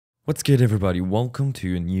What's good, everybody? Welcome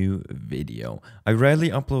to a new video. I rarely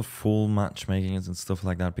upload full matchmakings and stuff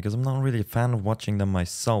like that because I'm not really a fan of watching them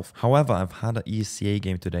myself. However, I've had an ESEA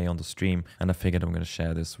game today on the stream and I figured I'm going to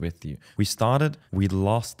share this with you. We started, we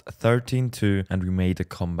lost 13-2 and we made a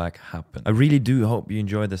comeback happen. I really do hope you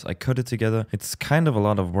enjoy this. I cut it together. It's kind of a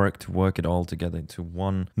lot of work to work it all together into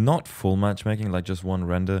one, not full matchmaking, like just one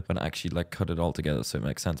render, but actually like cut it all together so it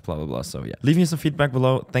makes sense, blah, blah, blah. So yeah, leave me some feedback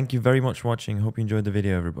below. Thank you very much for watching. Hope you enjoyed the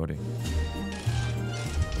video, everybody.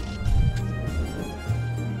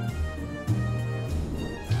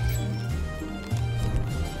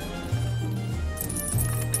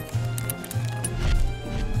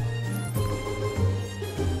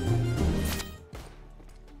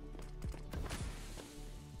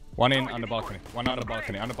 One in on the balcony. One on the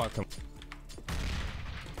balcony. On the balcony.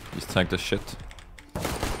 He's tagged the shit.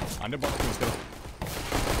 On the balcony still.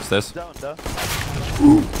 Stairs. Down, down.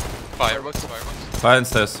 Fireworks. Fire and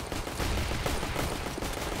stairs.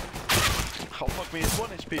 Oh fuck me, it's 1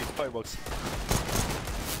 HP, firebox.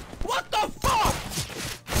 What the fuck?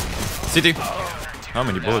 City. How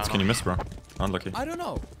many bullets can you miss, bro? Unlucky. I don't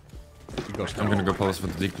know. I'm gonna go pause for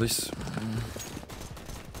the dig, please.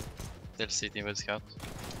 Still sitting with scout.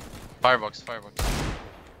 Firebox.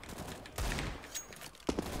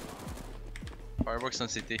 Firebox and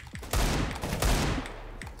city.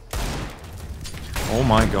 Oh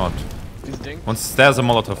my god. One stairs and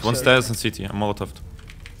Molotov. One stairs and city. I'm Molotov.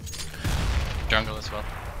 Jungle as well.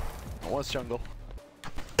 One's jungle.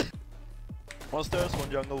 One stairs, one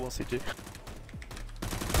jungle, one city.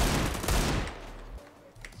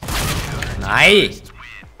 Nice!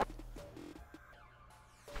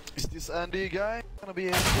 Is this Andy guy gonna be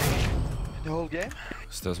in the whole game?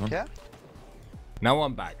 Stairs one. Yeah? Now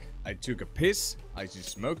I'm back. I took a piss. I just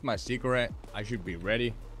smoked my cigarette. I should be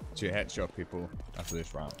ready to headshot people after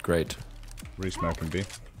this round. Great. Re-smoking B.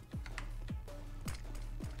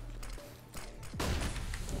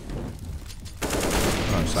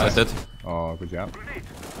 Oh, That's it. Oh, good job.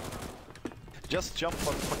 Just jump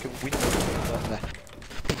on the fucking window.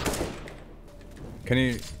 Can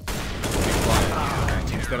you be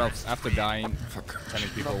quiet instead of after dying telling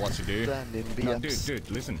people what to do? Stand in No, BMs. dude,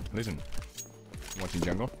 listen. Watching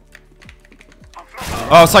jungle.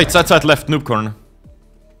 Oh, side, left, noob corner.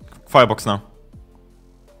 Firebox now.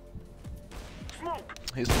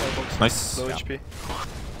 He's firebox. Nice. Low Yeah. HP.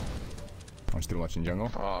 I'm still watching jungle.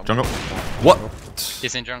 Jungle. What?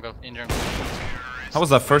 He's in jungle. How was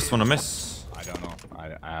that first one a miss? I don't know.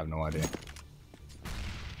 I have no idea.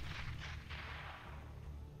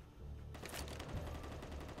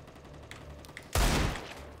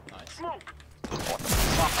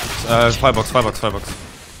 Firebox.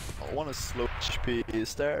 One is low HP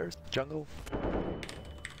stairs, jungle.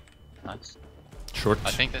 Nice. Short.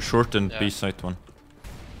 I think that's- Short and yeah. B side one.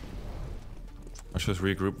 I should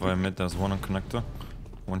regroup via mid. There's one on connector.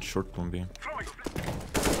 One short, one B.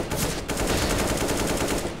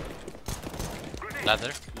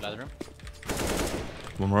 Ladder room.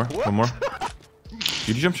 One more.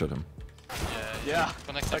 Did you jump shot him? Yeah.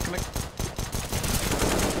 Connector.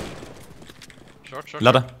 Short.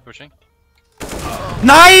 Ladder. Pushing.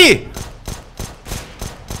 Nej!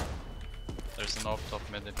 There's an off top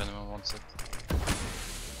mid if anyone wants it.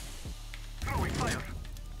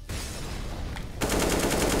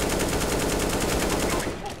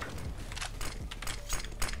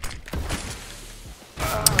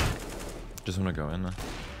 Just wanna go in there.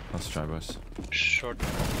 Let's try, boys. Short.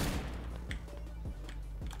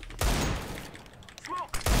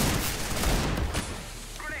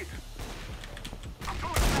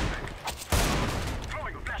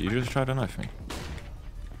 Did you just try to knife me?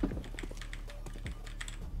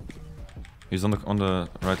 He's on the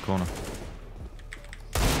right corner.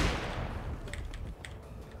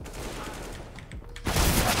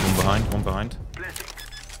 One behind.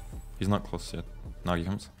 He's not close yet. Now he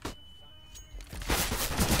comes.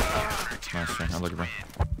 Nice try. I like it, bro.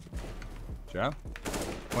 Yeah.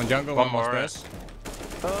 One jungle, One one more more. stairs.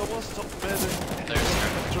 What's top mid?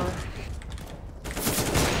 There's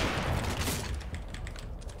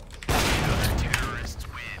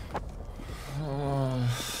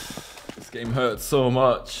This game hurts so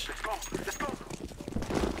much.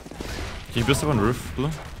 Can you boost up on roof, Blue?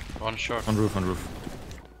 one short. On roof.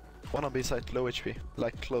 One on B side, low HP.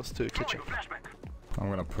 Like close to kitchen. I'm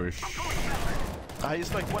gonna push.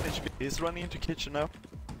 He's like 1 HP. He's running into kitchen now.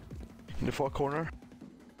 In the far corner.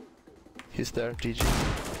 He's there, GG.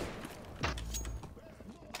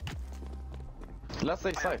 Let's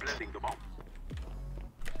say side.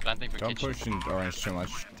 Planting for Don't kitchen. push in orange too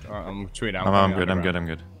much. I'm 3 down. I'm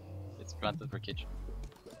good. It's planted for kitchen.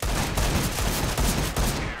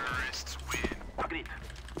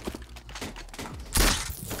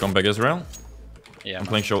 Come back, Israel. Yeah. I'm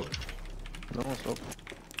playing short. No one's up.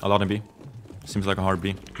 A lot in B. Seems like a hard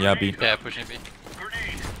B. Yeah, B. Yeah, pushing B.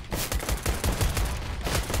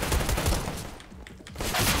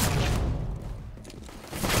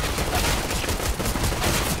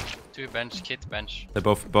 Two bench, kit bench. They're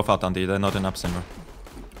both out on D. They're not in up center.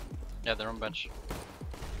 Yeah, they're on bench.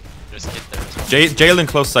 There's kit there as well. Jalen,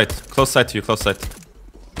 close sight. Close sight to you, close sight.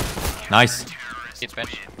 Nice. Kit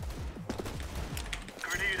bench.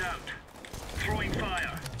 Grenade out. Throwing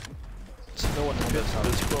fire. There's no one in mid, so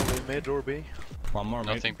it's probably mid or B. One more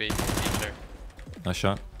mid. Nothing B. B clear. Nice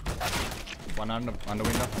shot. One on the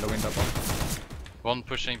window. One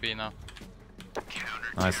pushing B now.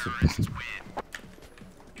 Nice.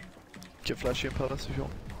 Can flash you in Palace if you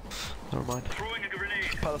want. Never mind. Throwing a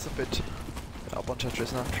grenade. Palace a bit. Up on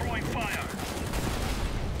Tetris now. Throwing fire.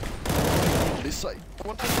 This side.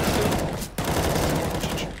 One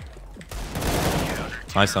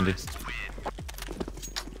Nice, Andy.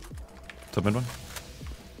 Top mid one.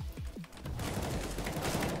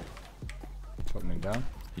 Putting it down.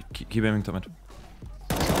 Keep aiming top mid.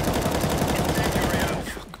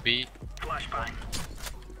 B. Flashbang.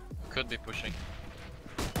 Could be pushing.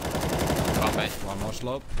 Bomb A. One more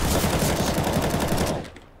slope.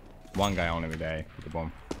 One guy only with A with the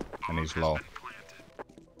bomb. And he's low.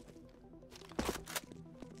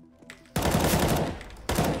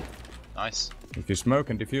 Nice. If you smoke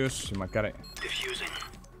and defuse, you might get it. Diffusing.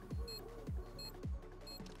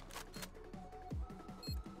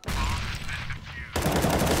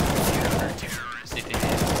 CT.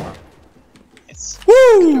 It's.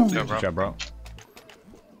 Woo! Go, bro. Good job, bro.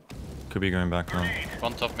 Could be going back now.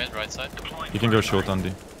 One top mid, right side. You can go short, Andy.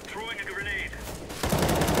 Throwing a grenade.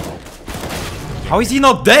 How is he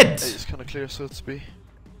not dead? He's kinda clear, so it's B.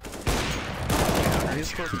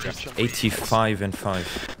 He's close to kitchen. 85 and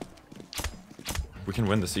 5. We can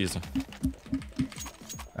win the season.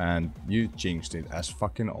 And you jinxed it as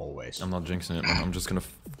fucking always. I'm not jinxing it, man. I'm just gonna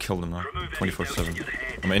kill them now. 24/7.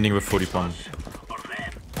 I'm ending with 40 bomb.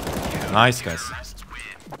 Nice, guys.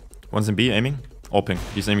 One's in B, aiming. Open.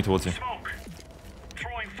 He's aiming towards you. Smoke.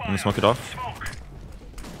 Throwing fire. Can you smoke it off? Smoke.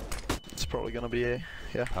 It's probably gonna be A.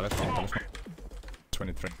 Yeah. Palace,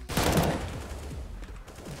 23.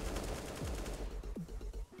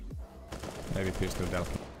 Maybe pistol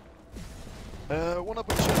Delta. One up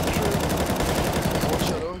in center. One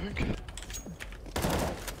shadow, I think.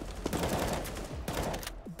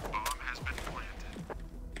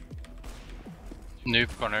 Noob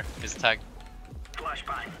corner is tagged.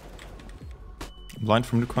 Flashbang. Blind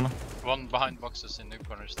from the corner. One behind boxes in noob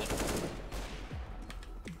corner still.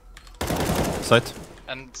 Sight.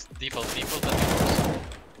 And default and default.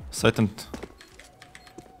 Sight and...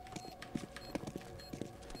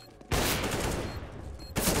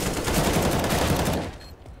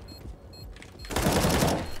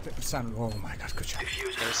 Oh my god, good job.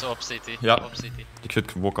 There's op CT. Yeah. Op CT. You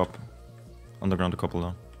could walk up. Underground a couple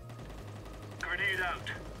now. Grenade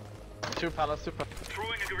out. Two Palace, two Palace.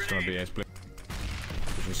 Throwing a It's gonna grenade. be A split.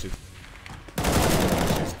 You see.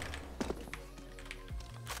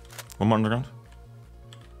 One more underground.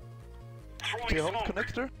 Throwing Okay, hold smoke.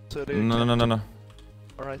 connector. So they No.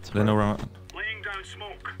 Alright. They know where I'm at. Laying down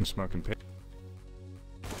smoke. I'm smoking pit.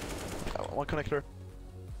 One connector.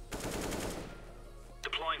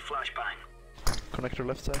 Deploying flashbang. Connector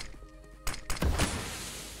left side.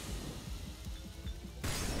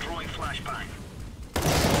 Throwing flashbang.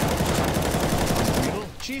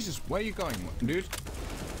 Jesus, where are you going, dude?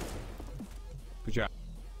 Good job.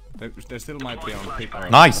 There still might be on pit. or-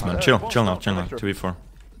 Nice, man. Chill one now, more chill now. connector. 2v4.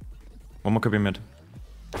 One more could be mid.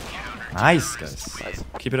 Nice, guys. Nice.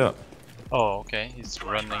 Keep it up. Oh, okay. He's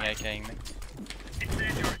running AKing me.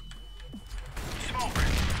 Incendiary. Smoke.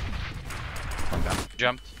 One down.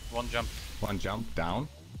 Jumped. One jump. One jump down.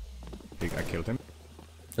 I killed him.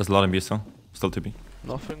 There's a lot in B still. Still 2B.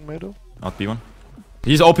 Nothing middle. Out B1.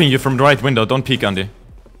 He's opening you from the right window. Don't peek, Andy.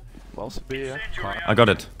 Mouse B, yeah. Incendiary. I got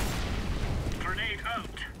it. Grenade out.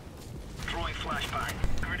 Throwing flashbang.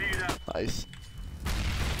 Grenade out. Nice.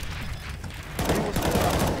 He was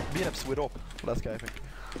BMs with op. Last guy, I think.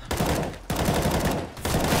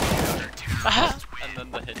 And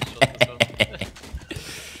then the headshot as well.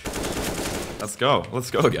 Let's go.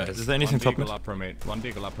 Let's go, guys. Is there anything top mid? One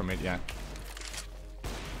deagle up from mid, yeah.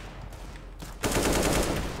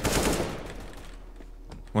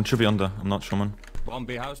 One should be under. I'm not sure, man. Bomb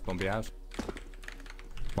B house, bomb B house.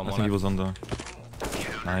 One I more think he left. was under.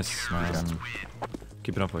 Nice, man.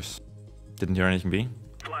 Keep it up, boys. Didn't hear anything B.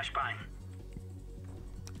 Flashbang.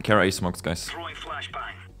 Kara A smokes, guys. Throwing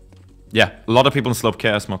flashbang. Yeah, a lot of people in slope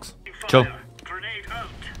Kara smokes. Chill. Fire. Grenade out.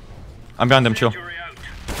 I'm behind them, chill. Incendiary out.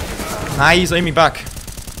 Nah, he's aiming back.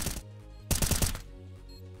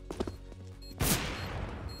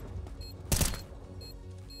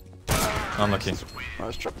 Unlucky.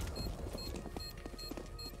 Nice try.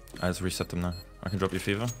 I just reset them now. I can drop you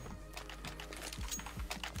fever.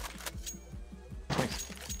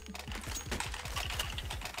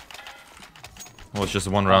 Well, it's just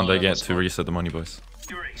one round I get to reset the money, boys.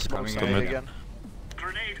 Smoke's Coming coming in. again.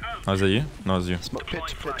 Grenade out. Oh, is that you? No, it's you. Smoke Deploying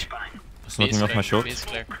pit. flashbang. Smoking off my short. B's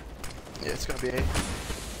clear. Yeah, it's gonna be A.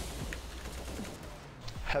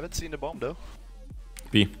 Haven't seen the bomb though.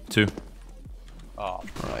 B, 2. Oh,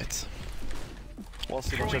 Right. Wall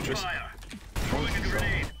still on Throwing Tetris. fire. Throwing a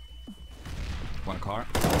grenade. One car.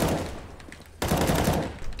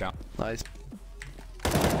 Down. Nice.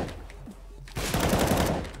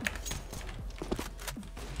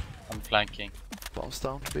 I'm flanking. Bombs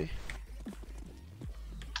down. B.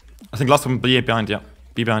 I think last one B behind, yeah.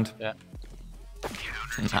 B behind. Yeah.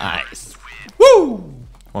 Nice. Woo!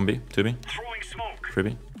 1B, 2B, Throwing smoke.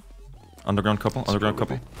 3B. Underground couple, underground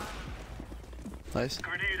couple. Nice.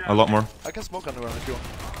 Grenade A out. lot more. I can smoke underground if you want.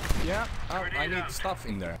 Yeah, I need stuff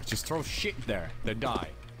in there. Just throw shit there. They die.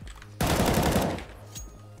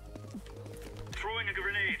 Throwing a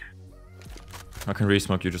grenade. I can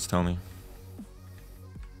re-smoke you, just tell me.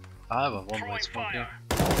 I have a one-way Throwing smoke here.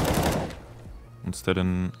 fire. Instead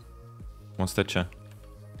in... One stitcher.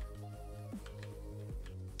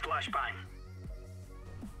 Flashbang.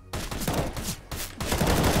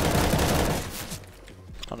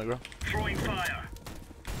 Underground. Throwing fire.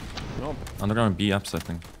 Underground B apps, I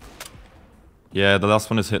think. Yeah, the last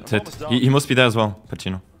one is hit. Almost down. He must be there as well,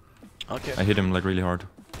 Pacino. Okay. I hit him like really hard.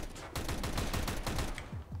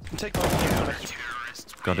 Take bomb.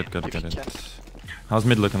 Got it, got it, If got you it. can. How's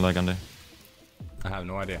mid looking like, Andy? I have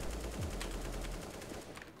no idea.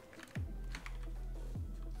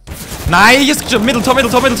 Nice! Middle, top,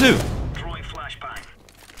 middle, top, middle too! Throwing flashbang.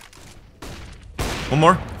 One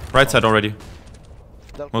more. Right side already.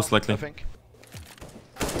 That'll Most come, likely. I think.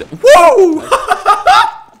 Whoa!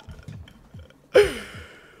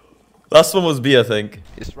 Last one was B, I think.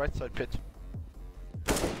 It's right side pit.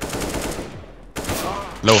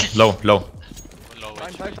 Low, low, low. Low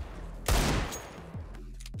HP.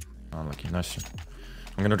 Oh, lucky. Nice.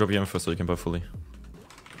 I'm gonna drop you info so you can buy fully.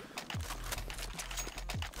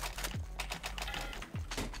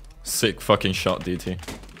 Sick fucking shot, DT.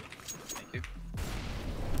 Thank you.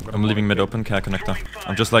 I'm leaving mid open, can I connect that?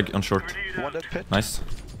 I'm just like on short. Grenade One out. dead pit. Nice.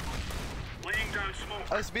 Laying down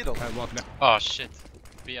smoke. Ice middle. I walk down. Oh shit.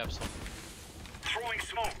 B have some. Throwing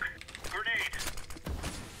smoke. Grenade. You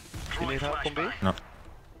Throwing need help on B? flashbang. No.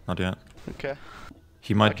 Not yet. Okay.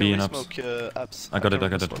 He I might can be in apps. re-smoke apps. I got it, I can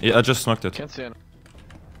got it. re-smoke. Yeah, I just smoked it. Can't see it.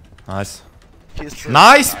 Nice. He's,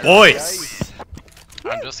 Nice, boys! Nice.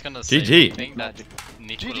 I'm just gonna say GG. one thing that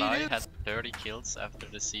Nikolai GG, had 30 kills after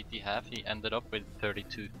the CT half. He ended up with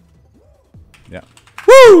 32. Yeah.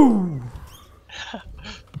 Woo!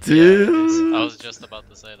 Dude! I was just about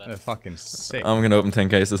to say that. They're fucking sick. I'm gonna open 10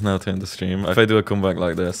 cases now to end the stream. If I do a comeback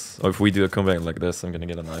like this, or if we do a comeback like this, I'm gonna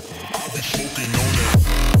get an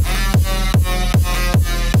iPhone.